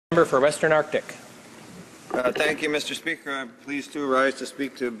Member for Western Arctic. Thank you, Mr. Speaker. I'm pleased to rise to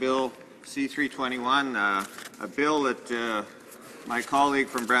speak to Bill C-321, a bill that my colleague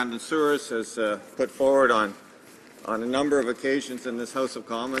from Brandon Souris has put forward on a number of occasions in this House of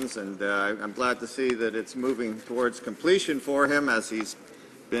Commons, and I'm glad to see that it's moving towards completion for him, as he's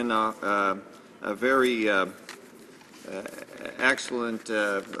been a very excellent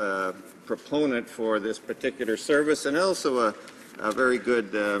proponent for this particular service, and also a very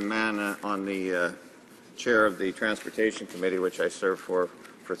good man on the chair of the Transportation Committee, which I served for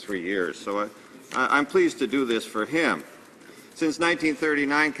 3 years. So I'm pleased to do this for him. Since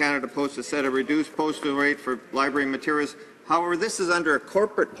 1939, Canada Post has set a reduced postal rate for library materials. However, this is under a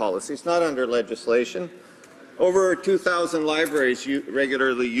corporate policy. It's not under legislation. Over 2,000 libraries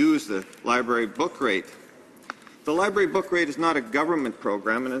regularly use the library book rate. The library book rate is not a government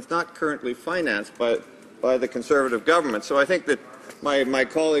program, and it's not currently financed by the Conservative government. So I think that my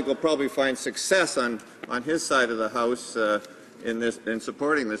colleague will probably find success on his side of the House in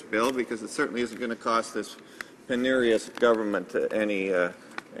supporting this bill, because it certainly isn't going to cost this penurious government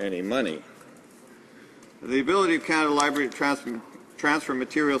any money. The ability of Canada Library to transfer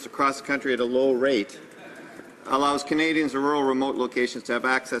materials across the country at a low rate allows Canadians in rural, remote locations to have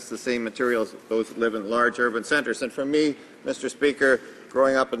access to the same materials as those that live in large urban centres. And for me, Mr. Speaker,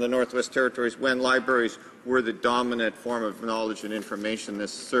 growing up in the Northwest Territories, when libraries were the dominant form of knowledge and information,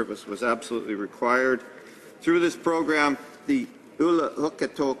 this service was absolutely required. Through this program, the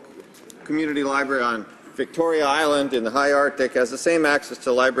Ulahukatok Community Library on Victoria Island in the High Arctic has the same access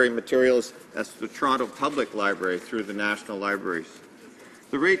to library materials as the Toronto Public Library through the National Libraries.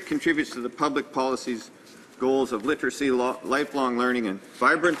 The rate contributes to the public policy's goals of literacy, lifelong learning, and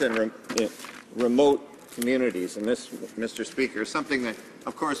vibrant and remote communities. And this, Mr. Speaker, is something that,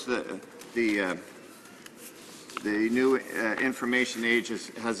 of course, the new information age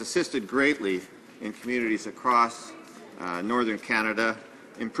has assisted greatly in communities across northern Canada.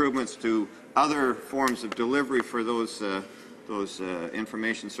 Improvements to other forms of delivery for those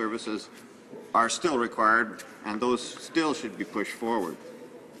information services are still required, and those still should be pushed forward.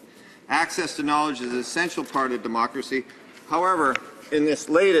 Access to knowledge is an essential part of democracy. However, in this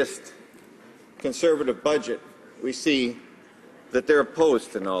latest Conservative budget, we see that they're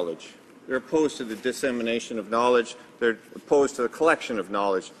opposed to knowledge. They're opposed to the dissemination of knowledge. They're opposed to the collection of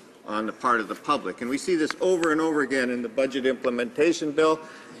knowledge on the part of the public. And we see this over and over again in the budget implementation bill.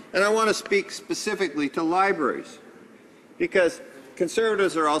 And I want to speak specifically to libraries, because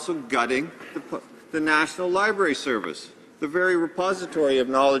Conservatives are also gutting the National Library Service, the very repository of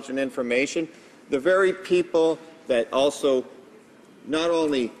knowledge and information, the very people that also not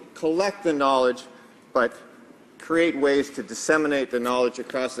only collect the knowledge, but create ways to disseminate the knowledge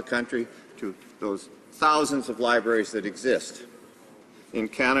across the country to those thousands of libraries that exist in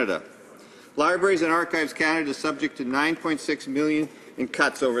Canada. Libraries and Archives Canada is subject to $9.6 million in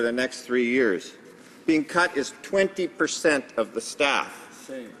cuts over the next 3 years. Being cut is 20% of the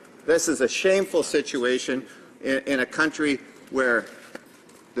staff. This is a shameful situation in a country where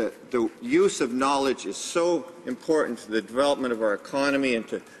the use of knowledge is so important to the development of our economy and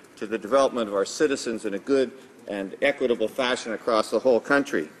to the development of our citizens in a good and equitable fashion across the whole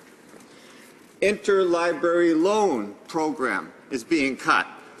country. Interlibrary loan program is being cut.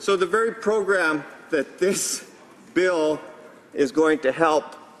 So the very program that this bill is going to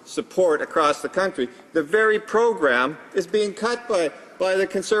help support across the country, the very program is being cut by the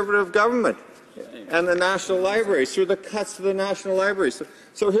Conservative government and the National Libraries through the cuts to the National Libraries.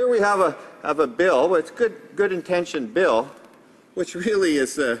 So here we have a bill, it's a good intentioned bill, which really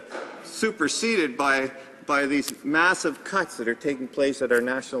is superseded by these massive cuts that are taking place at our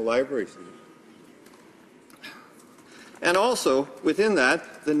national libraries. And also, within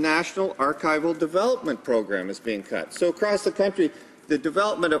that, the National Archival Development Program is being cut. So across the country, the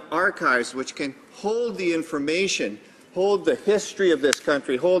development of archives which can hold the information, hold the history of this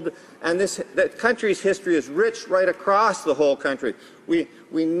country, the country's history is rich right across the whole country. We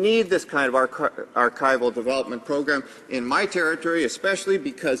need this kind of archival development program in my territory, especially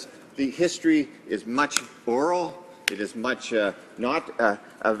because the history is much oral. It is much not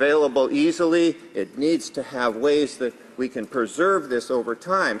available easily. It needs to have ways that we can preserve this over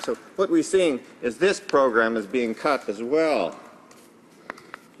time. So what we're seeing is this program is being cut as well.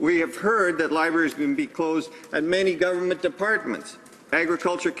 We have heard that libraries can be closed at many government departments: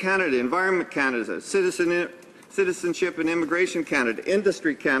 Agriculture Canada, Environment Canada, Citizenship and Immigration Canada,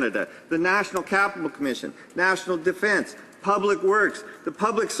 Industry Canada, the National Capital Commission, National Defence, Public Works, the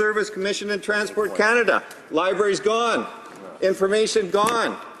Public Service Commission and Transport Canada. Libraries gone. Information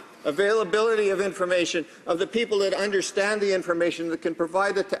gone. Availability of information, of the people that understand the information that can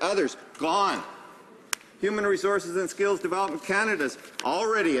provide it to others, gone. Human Resources and Skills Development Canada's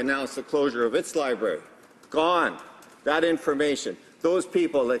already announced the closure of its library. Gone. That information, those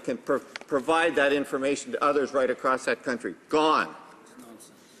people that can provide that information to others right across that country, gone.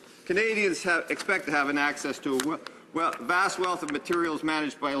 Canadians expect to have an access to a vast wealth of materials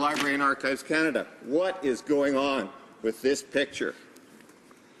managed by Library and Archives Canada. What is going on with this picture?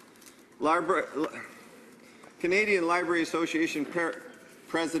 Canadian Library Association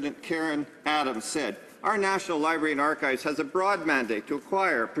President Karen Adams said, "Our National Library and Archives has a broad mandate to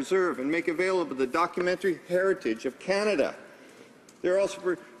acquire, preserve, and make available the documentary heritage of Canada. They're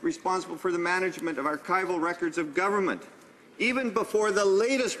also responsible for the management of archival records of government. Even before the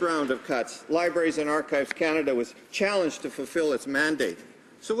latest round of cuts, Libraries and Archives Canada was challenged to fulfill its mandate."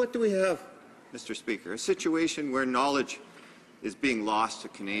 So what do we have, Mr. Speaker? A situation where knowledge is being lost to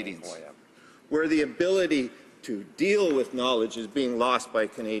Canadians, where the ability to deal with knowledge is being lost by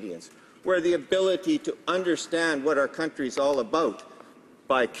Canadians, where the ability to understand what our country is all about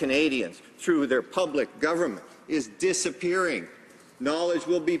by Canadians through their public government is disappearing. Knowledge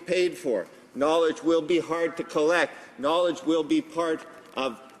will be paid for. Knowledge will be hard to collect. Knowledge will be part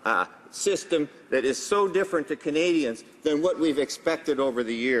of a system that is so different to Canadians than what we've expected over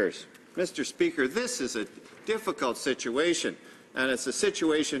the years. Mr. Speaker, this is a difficult situation, and it's a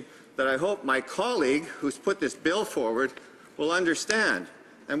situation that I hope my colleague who's put this bill forward will understand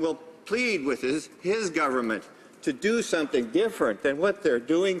and will plead with his government to do something different than what they're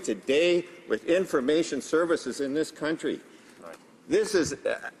doing today with information services in this country. Right. This is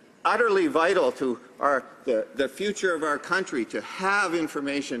utterly vital to the future of our country, to have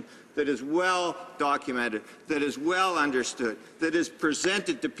information that is well documented, that is well understood, that is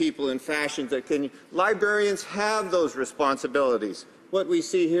presented to people in fashion that can. Librarians have those responsibilities. What we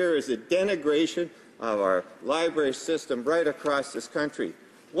see here is a denigration of our library system right across this country.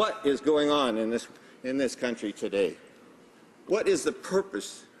 What is going on in this country today? What is the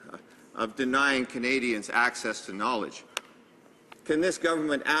purpose of denying Canadians access to knowledge? Can this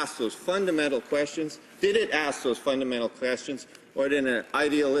government ask those fundamental questions? Did it ask those fundamental questions, or did an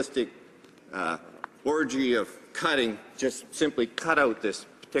idealistic orgy of cutting just simply cut out this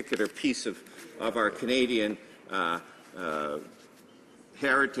particular piece of our Canadian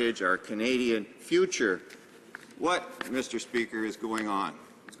heritage, our Canadian future? What, Mr. Speaker, is going on?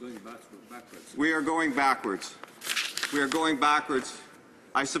 It's going backwards. We are going backwards. We are going backwards.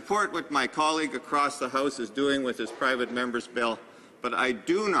 I support what my colleague across the House is doing with his private member's bill, but I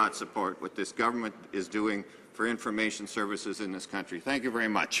do not support what this government is doing for information services in this country. Thank you very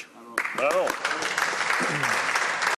much. Bravo.